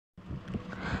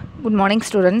Good morning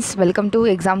students, welcome to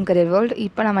exam career world.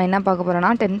 இப்போ நம்ம என்ன பார்க்க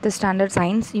போறோம்னா 10th standard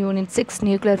science unit 6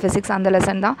 nuclear physics அந்த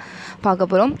லெசன் தான் பார்க்க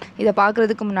போறோம். இத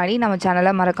பார்க்கிறதுக்கு முன்னாடி நம்ம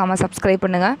சேனலை மறக்காம subscribe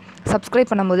பண்ணுங்க.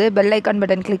 subscribe பண்ணும்போது bell icon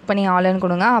button click பண்ணி all ன்னு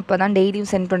கொடுங்க. அப்பதான்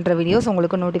டெய்லியும் சென்ட் பண்ற வீடியோஸ்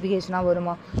உங்களுக்கு நோட்டிஃபிகேஷனா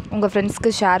வருமா. உங்க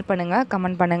ஃப்ரெண்ட்ஸ்க்கு ஷேர் பண்ணுங்க,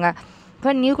 கமெண்ட் பண்ணுங்க.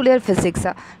 இப்போ நியூக்ளியர் ஃபிசிக்ஸ்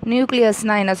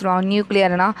நியூக்ளியஸ்னால் என்ன சொல்லுவாங்க?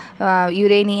 நியூக்ளியர்னா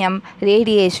யுரேனியம்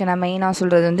ரேடியேஷனை மெயினாக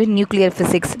சொல்கிறது வந்து நியூக்ளியர்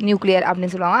ஃபிசிக்ஸ் நியூக்ளியர்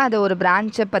அப்படின்னு சொல்லுவாங்க. அது ஒரு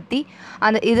பிரான்ச்சை பற்றி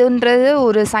அந்த இதுன்றது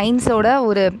ஒரு சயின்ஸோட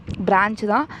ஒரு பிரான்ச்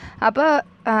தான். அப்போ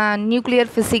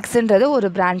நியூக்ளியர் ஃபிசிக்ஸுன்றது ஒரு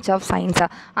பிரான்ச் ஆஃப்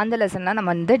சயின்ஸாக அந்த லெசனில்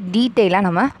நம்ம வந்து டீட்டெயிலாக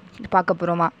நம்ம பார்க்க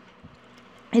போகிறோமா.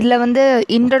 இதில் வந்து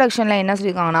இன்ட்ரடக்ஷனில் என்ன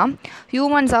சொல்லியிருக்காங்கன்னா,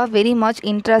 humans are very much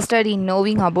interested in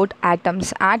knowing about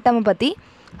atoms. ஆட்டமை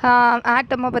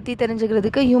பற்றி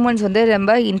தெரிஞ்சுக்கிறதுக்கு ஹியூமன்ஸ் வந்து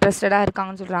ரொம்ப இன்ட்ரெஸ்டடாக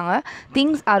இருக்காங்கன்னு சொல்கிறாங்க.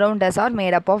 Things around us are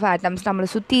made up of atoms. நம்மளை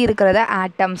சுற்றி இருக்கிறத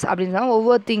ஆட்டம்ஸ் அப்படின்னு சொன்னால்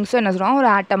ஒவ்வொரு திங்ஸும் என்ன சொல்கிறாங்க, ஒரு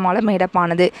ஆட்டமால் மேடப்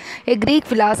ஆனது. A Greek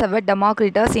philosopher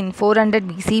Democritus in 400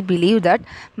 BC believed that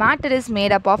matter is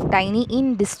made up of tiny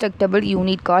indestructible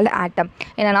unit called atom.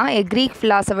 என்னன்னா a Greek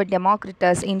philosopher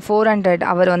Democritus in 400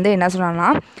 அவர் வந்து என்ன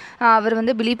சொன்னாங்கன்னா, அவர்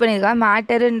வந்து பிலீவ் பண்ணியிருக்காங்க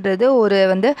மேட்டருன்றது ஒரு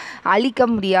வந்து அழிக்க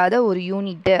முடியாத ஒரு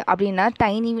யூனிட்டு அப்படின்னா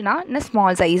டைனினா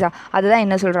ஸ்மால் சைஸா அதுதான்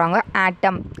என்ன சொல்கிறாங்க,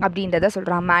 ஆட்டம் அப்படின்றத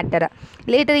சொல்கிறாங்க மேட்டரை.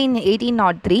 Later in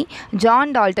 1803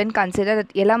 John Dalton consider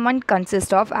that element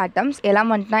consist of atoms.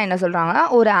 எலமெண்ட்னா என்ன சொல்கிறாங்க,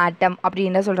 ஒரு ஆட்டம்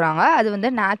அப்படின்னு சொல்கிறாங்க. அது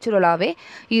வந்து நேச்சுரலாகவே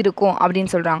இருக்கும்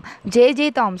அப்படின்னு சொல்கிறாங்க. J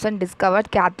Thomson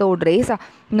discovered cathode race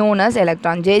known as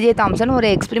electron. J Thomson ஒரு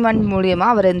எக்ஸ்பிரிமெண்ட்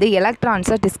மூலியமாக அவர் வந்து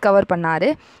எலக்ட்ரான்ஸை டிஸ்கவர் பண்ணார்.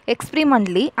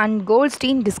 எக்ஸ்பிரிமெண்ட்லி and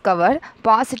Goldstein discover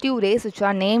positive race which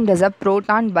are named as a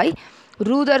proton by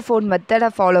Rutherford மெத்தடை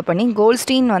ஃபாலோ பண்ணி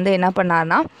கோல்ட்ஸ்டீன் வந்து என்ன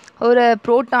பண்ணார்னா ஒரு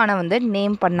ப்ரோட்டானை வந்து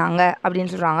நேம் பண்ணாங்க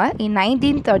அப்படின்னு சொல்கிறாங்க. இன்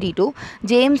 1932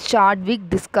 ஜேம்ஸ் சாட்விக்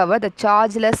டிஸ்கவர் த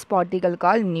சார்ஜ்லெஸ் பார்ட்டிகல்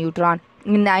கால் நியூட்ரான்.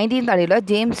 இந்த 1930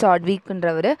 ஜேம்ஸ்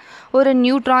சாட்விக்ன்றவர் ஒரு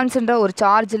நியூட்ரான்ஸ்ன்ற ஒரு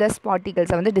சார்ஜ்லெஸ்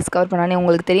பார்ட்டிகல்ஸை வந்து டிஸ்கவர் பண்ணானே.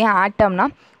 உங்களுக்கு தெரியும் ஆட்டம்னா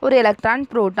ஒரு எலக்ட்ரான்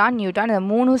ப்ரோட்டான் நியூட்ரான் இந்த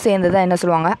மூணும் சேர்ந்து தான் என்ன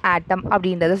சொல்லுவாங்க, ஆட்டம்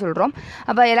அப்படின்றத சொல்கிறோம்.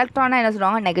 அப்போ எலக்ட்ரானா என்ன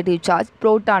சொல்லுவாங்க, நெகட்டிவ் சார்ஜ்.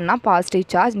 ப்ரோட்டான்னா positive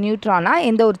charge. நியூட்ரானா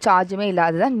எந்த ஒரு சார்ஜுமே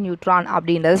இல்லாததான் நியூட்ரான்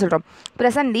அப்படின்றத சொல்கிறோம்.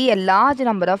 Presently a large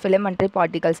number of elementary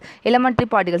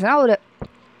பார்ட்டிகல்ஸ்னால் ஒரு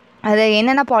அது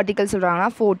என்னென்ன பார்ட்டிகல்ஸ் சொல்கிறாங்கன்னா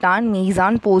ஃபோட்டான்,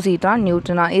 மீசான், போசிட்ரான்,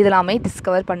 நியூட்ரான் இதெல்லாமே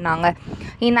டிஸ்கவர் பண்ணாங்க.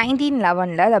 இன்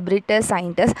 1911 த British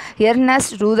scientist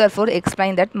Ernest Rutherford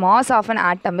explain that mass of an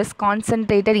atom is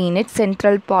concentrated in it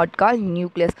central part call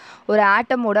nucleus. ஒரு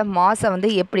ஆட்டமோட மாஸை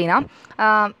வந்து எப்படின்னா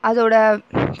அதோட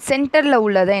சென்டரில்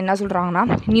உள்ளதை என்ன சொல்கிறாங்கன்னா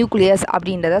நியூக்ளியஸ்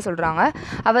அப்படின்றத சொல்கிறாங்க.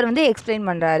 அவர் வந்து எக்ஸ்பிளைன்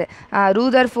பண்ணுறாரு.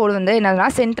 ரூதர்ஃபோர்ட் வந்து என்னன்னா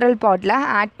சென்ட்ரல் பார்ட்டில்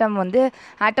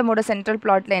ஆட்டமோட சென்ட்ரல்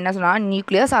பார்ட்டில் என்ன சொல்கிறாங்க,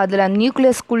 நியூக்ளியஸ். அதில்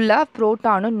நியூக்ளியஸ்குள்ளே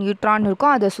புரோட்டானும் நியூட்ரான்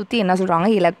இருக்கும். அதை சுற்றி என்ன சொல்கிறாங்க,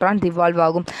 எலக்ட்ரான் ரிவால்வ்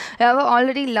ஆகும்.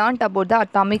 Already learnt about the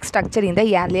atomic structure இந்த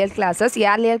ஏர்லியர்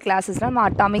கிளாஸஸில் நம்ம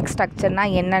அட்டாமிக் ஸ்ட்ரக்சர்னா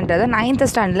என்னன்றதை 9th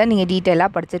ஸ்டாண்டர்டில் நீங்கள்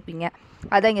டீட்டெயிலாக படிச்சிருப்பீங்க.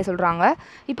 அதான் இங்கே சொல்கிறாங்க.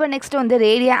 இப்போ நெக்ஸ்ட் வந்து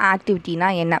ரேடியோ ஆக்டிவிட்டினா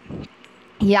என்ன,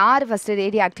 யார் ஃபஸ்ட்டு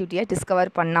ரேடியோ ஆக்டிவிட்டியை டிஸ்கவர்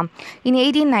பண்ணால்? இன்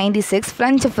 1896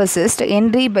 French physicist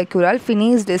Henry பெக்குரல்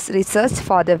finished his research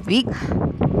for the week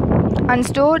and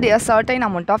stored a certain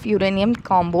amount of uranium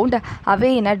compound away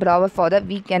in a drawer for the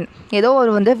weekend. ஏதோ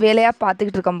ஒரு வந்து வேலையாக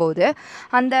பார்த்துக்கிட்டு இருக்கும்போது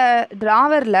அந்த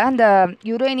ட்ராவரில் அந்த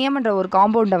யுரேனியம்ன்ற ஒரு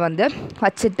காம்பவுண்டை வந்து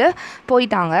வச்சுட்டு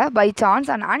போயிட்டாங்க. By chance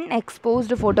and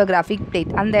அன்எக்ஸ்போஸ்டு photographic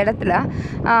plate அந்த இடத்துல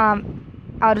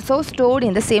ஆர் ஸோ ஸ்டோர்ட்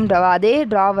இந்த சேம் ட்ராவர். அதே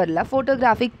ட்ராவரில்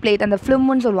ஃபோட்டோகிராஃபிக் பிளேட் அந்த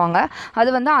ஃபிலிம்னு சொல்லுவாங்க, அது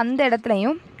வந்து அந்த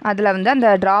இடத்துலையும் அதில் வந்து அந்த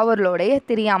ட்ராவர்லோடைய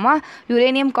தெரியாமல்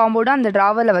யுரேனியம் காம்பவுண்டும் அந்த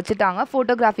ட்ராவரில் வச்சுட்டாங்க.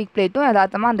 ஃபோட்டோகிராஃபிக் பிளேட்டும்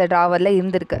யதார்த்தமாக அந்த ட்ராவரில்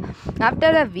இருந்திருக்கு.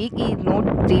 After a week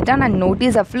return and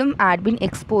notice a film had been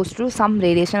expose to some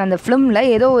radiation. அந்த ஃபிலிமில்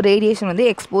ஏதோ ஒரு ரேடியேஷன் வந்து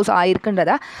எக்ஸ்போஸ்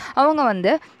ஆகிருக்குன்றத அவங்க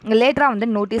வந்து லேட்டராக வந்து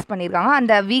நோட்டீஸ் பண்ணியிருக்காங்க.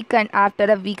 அந்த வீக்கெண்ட்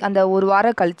ஆஃப்டர் அ வீக் அந்த ஒரு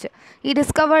வாரம் கழிச்சு he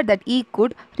discovered that he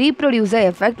could reproduce the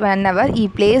effect whenever he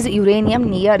placed uranium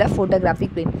near the photographic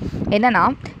plate. என்னன்னா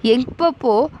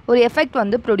எப்பப்போ ஒரு எஃபெக்ட்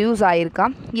வந்து ப்ரொடியூஸ் ஆகிருக்கா,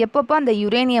 எப்பப்போ அந்த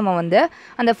யுரேனியமை வந்து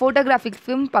அந்த ஃபோட்டோகிராஃபிக்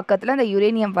ஃபிலிம் பக்கத்தில் அந்த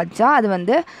யுரேனியம் வச்சா அது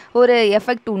வந்து ஒரு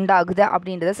எஃபெக்ட் உண்டாகுது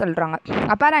அப்படின்றத சொல்கிறாங்க.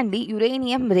 Apparently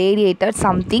uranium radiated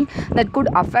something that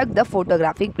good affect the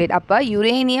photographic plate. அப்போ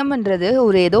யுரேனியம்ன்றது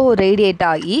ஏதோ ஒரு ரேடியேட்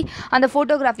ஆகி அந்த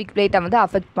ஃபோட்டோகிராஃபிக் பிளேட்டை வந்து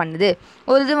அஃபெக்ட் பண்ணுது,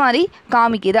 ஒரு இது மாதிரி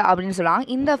காமிக்குது அப்படின்னு சொல்கிறாங்க.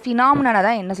 இந்த ஃபினாமினா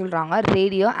தான் என்ன சொல்கிறாங்க,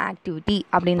 ரேடியோ ஆக்டிவிட்டி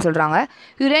அப்படின்னு சொல்கிறாங்க.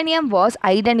 Uranium was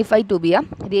identified to be a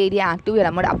radio active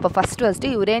element. அப்போ ஃபஸ்ட்டு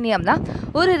யுரேனியம் தான்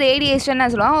ஒரு ரேடியேஷன்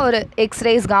சொல்லுவாங்க, ஒரு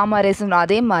எக்ஸ்ரேஸ் காமா ரேஸ்.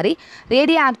 அதே மாதிரி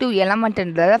ரேடியோ ஆக்டிவ்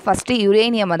எலமெண்ட்ன்றத ஃபஸ்ட்டு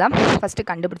யுரேனியமை தான் ஃபஸ்ட்டு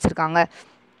கண்டுபிடிச்சிருக்காங்க.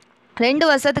 2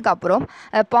 வருஷத்துக்கு அப்புறம்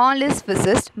பாலிஸ்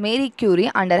physicist Marie Curie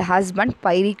and her husband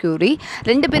Bairi Curie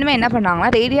 2 பேருமே என்ன பண்ணாங்கன்னா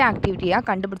ரேடியோ ஆக்டிவிட்டியாக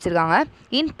கண்டுபிடிச்சிருக்காங்க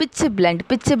இன்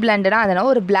பிட்ச் பிளண்ட்னா அதனால்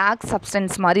ஒரு பிளாக்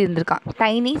சப்ஸ்டன்ஸ் மாதிரி இருந்திருக்கான்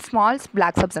tiny small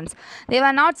black substance they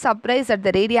were not surprise at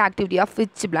the radio activity of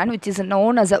pitch blend which is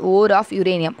known as a wore of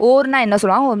uranium ஓர்னா என்ன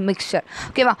சொல்லுவாங்க ஒரு மிக்சர்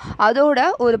ஓகேவா அதோட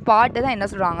ஒரு பார்ட்டு தான் என்ன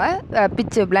சொல்கிறாங்க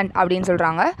பிட்ச் பிளண்ட் அப்படின்னு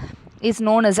சொல்கிறாங்க is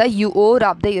known as a wore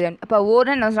of the யூரேன் இப்போ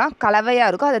ஓர்னு என்ன சொன்னால் கலவையாக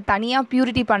இருக்கும் அதை தனியாக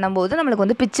பியூரிட்டி பண்ணும்போது நம்மளுக்கு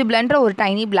வந்து பிட்ச் பிளண்ட்ற ஒரு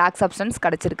டைனி பிளாக் சப்ஸ்டன்ஸ்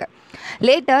கிடச்சிருக்கு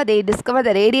later they discover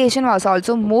the radiation was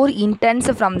also more intense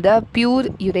from the pure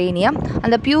uranium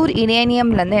அந்த பியூர்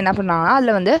யுரேனியம்லேருந்து என்ன பண்ணாங்கன்னா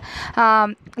அதில் வந்து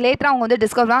லேட்டராக அவங்க வந்து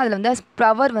டிஸ்கவர் அதில் வந்து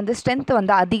பவர் வந்து ஸ்ட்ரென்த்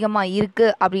வந்து அதிகமாக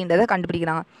இருக்குது அப்படின்றத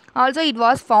கண்டுபிடிக்கிறாங்க also it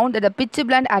was found the pitch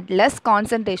blend at less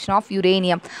concentration of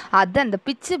uranium அது அந்த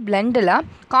பிட்ச் பிளண்டில்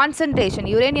கான்சன்ட்ரேஷன்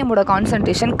யுரேனியமோட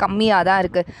கான்சன்ட்ரேஷன் கம்மியாக தான்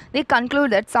இருக்குது தி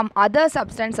conclude that some other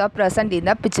substance are present in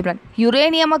the pitch blend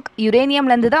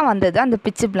யுரேனியம்லேருந்து தான் வந்தது அந்த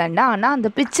பிட்ச் பிளண்டு ஆனால்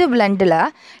அந்த பிட்ச் பிளண்டில்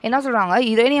என்ன சொல்கிறாங்க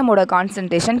யுரேனியமோட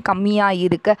கான்சன்ட்ரேஷன் கம்மியாக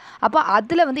இருக்குது அப்போ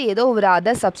அதில் வந்து ஏதோ ஒரு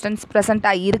அதர் சப்ஸ்டன்ஸ்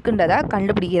ப்ரெசண்ட்டாக இருக்குன்றதை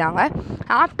கண்டுபிடிக்கிறாங்க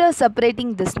after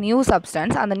separating this new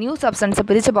substance அந்த நியூ சப்ஸ்டன்ஸை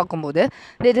பிரித்து பார்க்கும்போது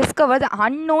தே டிஸ்கவர் த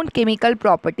அன்னோன் கெமிக்கல்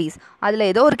ப்ராப்பர்ட்டிஸ் அதில்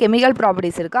ஏதோ ஒரு கெமிக்கல்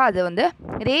ப்ராப்பர்ட்டிஸ் இருக்குது அது வந்து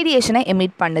ரேடியேஷனை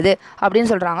எமிட் பண்ணுது அப்படின்னு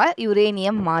சொல்கிறாங்க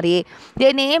யுரேனியம் மாதிரியே the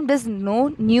name this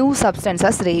new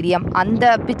substances radium அந்த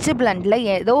பிட்ச் பிளண்டில்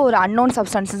ஏதோ ஒரு அன்னோன்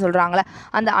சப்ஸ்டன்ஸ் சொல்கிறாங்களே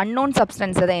அந்த அன்னோன்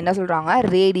சப்ஸ்டன்ஸை தான் என்ன சொல்கிறாங்க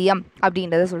ரேடியம்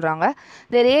அப்படின்றத சொல்கிறாங்க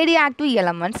the radio active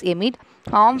elements emit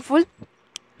harmful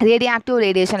radioactive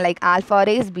radiation like alpha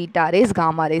race beta race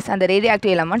gamma race அந்த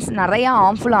ரேடியோஆக்டிவ் எலமெண்ட்ஸ் நிறையா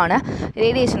ஹார்ம்ஃபுல்லான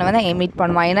ரேடியேஷனை வந்து எமிட்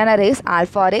பண்ணுவான் என்னென்ன race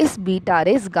alpha race beta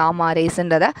race gamma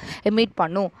ரேஸ்ன்றதை emit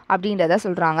பண்ணும் அப்படின்றத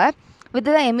சொல்கிறாங்க with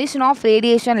the emission of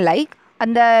radiation like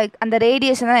அந்த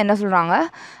radiation தான் என்ன சொல்கிறாங்க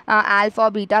ஆல்ஃபா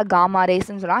பீட்டா காமா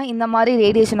ரேஸ்ன்னு சொல்கிறாங்க இந்த மாதிரி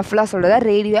ரேடியேஷனை ஃபுல்லாக சொல்கிறத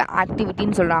ரேடியோ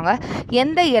ஆக்டிவிட்டின்னு சொல்கிறாங்க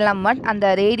எந்த எலமெண்ட்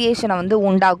அந்த ரேடியேஷனை வந்து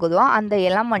உண்டாக்குதோ அந்த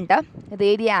எலமெண்ட்டை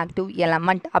ரேடியோ ஆக்டிவ்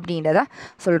எலமெண்ட் அப்படின்றத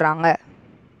சொல்கிறாங்க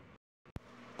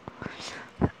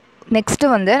நெக்ஸ்ட்டு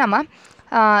வந்து நம்ம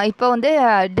இப்போ வந்து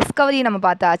டிஸ்கவரி நம்ம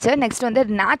பார்த்தாச்சு நெக்ஸ்ட் வந்து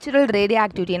நேச்சுரல் ரேடியோ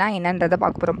ஆக்டிவிட்டினா என்னன்றதை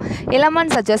பார்க்க போகிறோம்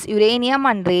elements சச்சஸ் uranium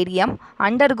and radium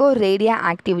undergo radio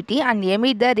activity and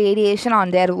emit the radiation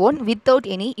on their own without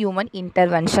any human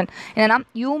intervention என்னென்னா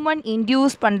ஹியூமன்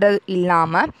இன்டியூஸ் பண்ணுறது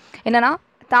இல்லாமல் என்னென்னா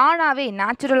தானாகவே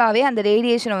நேச்சுரலாகவே அந்த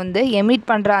ரேடியேஷனை வந்து எமிட்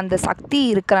பண்ணுற அந்த சக்தி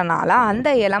இருக்கிறனால அந்த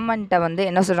எலமெண்ட்டை வந்து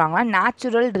என்ன சொல்கிறாங்கன்னா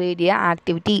நேச்சுரல் ரேடியோ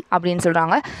ஆக்டிவிட்டி அப்படின்னு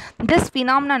சொல்கிறாங்க this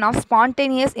phenomenon of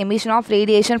spontaneous emission of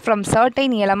radiation from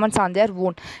certain elements on their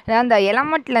own அந்த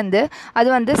எலமெண்ட்லேருந்து அது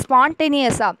வந்து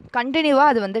ஸ்பான்டேனியஸாக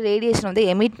கண்டினியூவாக அது வந்து ரேடியேஷன் வந்து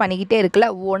எமிட் பண்ணிக்கிட்டே இருக்குல்ல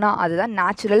ஓனா அதுதான்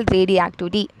நேச்சுரல் ரேடியோ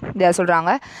ஆக்டிவிட்டி இதை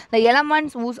சொல்கிறாங்க த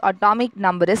elements ஊஸ் atomic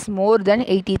number is more தென்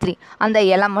 83 அந்த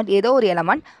எலமெண்ட் ஏதோ ஒரு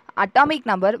எலமெண்ட் அட்டாமிக்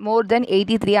நம்பர் மோர் தென்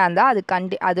 83 இருந்தால்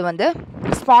அது வந்து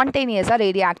ஸ்பான்டேனியஸாக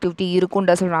ரேடியோ ஆக்டிவிட்டி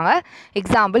இருக்குன்ற சொல்கிறாங்க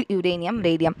example uranium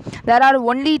radium there are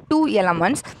only 2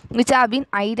 elements which have been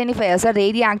identified as a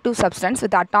radioactive substance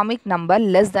with atomic number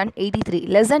less than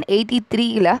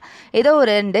 83ல ஏதோ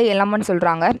ஒரு 2 எலமெண்ட்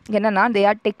சொல்கிறாங்க என்னென்னா they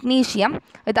are technetium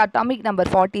with atomic number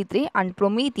 43 and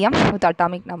promethium with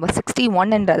atomic number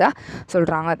 61ன்றதை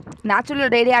சொல்கிறாங்க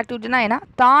natural radio ஆக்டிவிட்டினா என்ன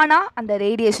தானாக அந்த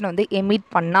radiation வந்து emit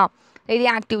பண்ணால் ரேடியோ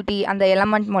ஆக்டிவிட்டி அந்த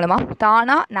எலமெண்ட் மூலமாக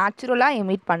தானாக நேச்சுரலாக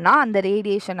எமிட் பண்ணால் அந்த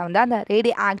ரேடியேஷனை வந்து அந்த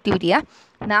ரேடியோ ஆக்டிவிட்டியை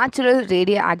நேச்சுரல்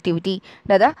ரேடியோ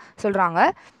ஆக்டிவிட்டின்றதை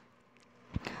சொல்கிறாங்க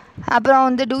அப்புறம்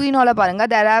வந்து டூயினோவில் பாருங்கள்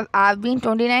there have been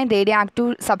 29 radioactive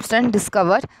substance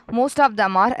discovered most of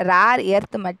them are rare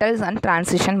earth metals and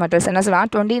transition metals என்ன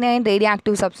சொல்லலாம் 29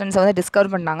 radioactive substance வந்து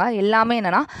டிஸ்கவர் பண்ணாங்க எல்லாமே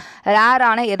என்னென்னா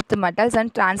ரேரான எர்த் மெட்டல்ஸ்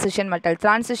அண்ட் transition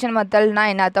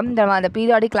மெட்டல்னால் என்ன அர்த்தம் அந்த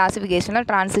பீரியாடிக் கிளாசிஃபிகேஷனில்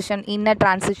transition இன்னர்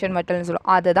transition மெட்டல்னு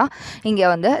சொல்லுவோம் அதை தான் இங்கே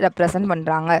வந்து ரெப்ரசன்ட்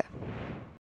பண்ணுறாங்க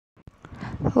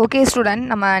ஓகே ஸ்டூடெண்ட்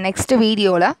நம்ம நெக்ஸ்ட்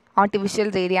வீடியோவில் ஆர்டிஃபிஷியல்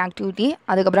ரேடியோ ஆக்டிவிட்டி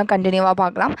அதுக்கப்புறம் கண்டினியூவாக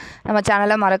பார்க்கலாம் நம்ம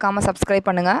சேனலை மறக்காமல் சப்ஸ்கிரைப்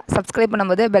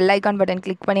பண்ணும்போது பெல் ஐக்கான் பட்டன்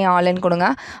கிளிக் பண்ணி ஆன்லைன் கொடுங்க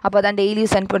அப்போ தான்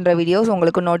டெய்லியும் சென்ட் பண்ணுற வீடியோஸ்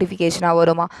உங்களுக்கு நோட்டிஃபிகேஷனாக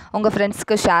வருமா உங்கள்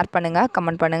ஃப்ரெண்ட்ஸ்க்கு ஷேர் பண்ணுங்கள்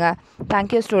கமெண்ட் பண்ணுங்கள்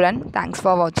தேங்க்யூ ஸ்டூடெண்ட் தேங்க்ஸ்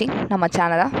ஃபார் வாட்சிங் நம்ம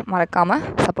சேனலை மறக்காமல்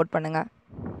சப்போர்ட் பண்ணுங்கள்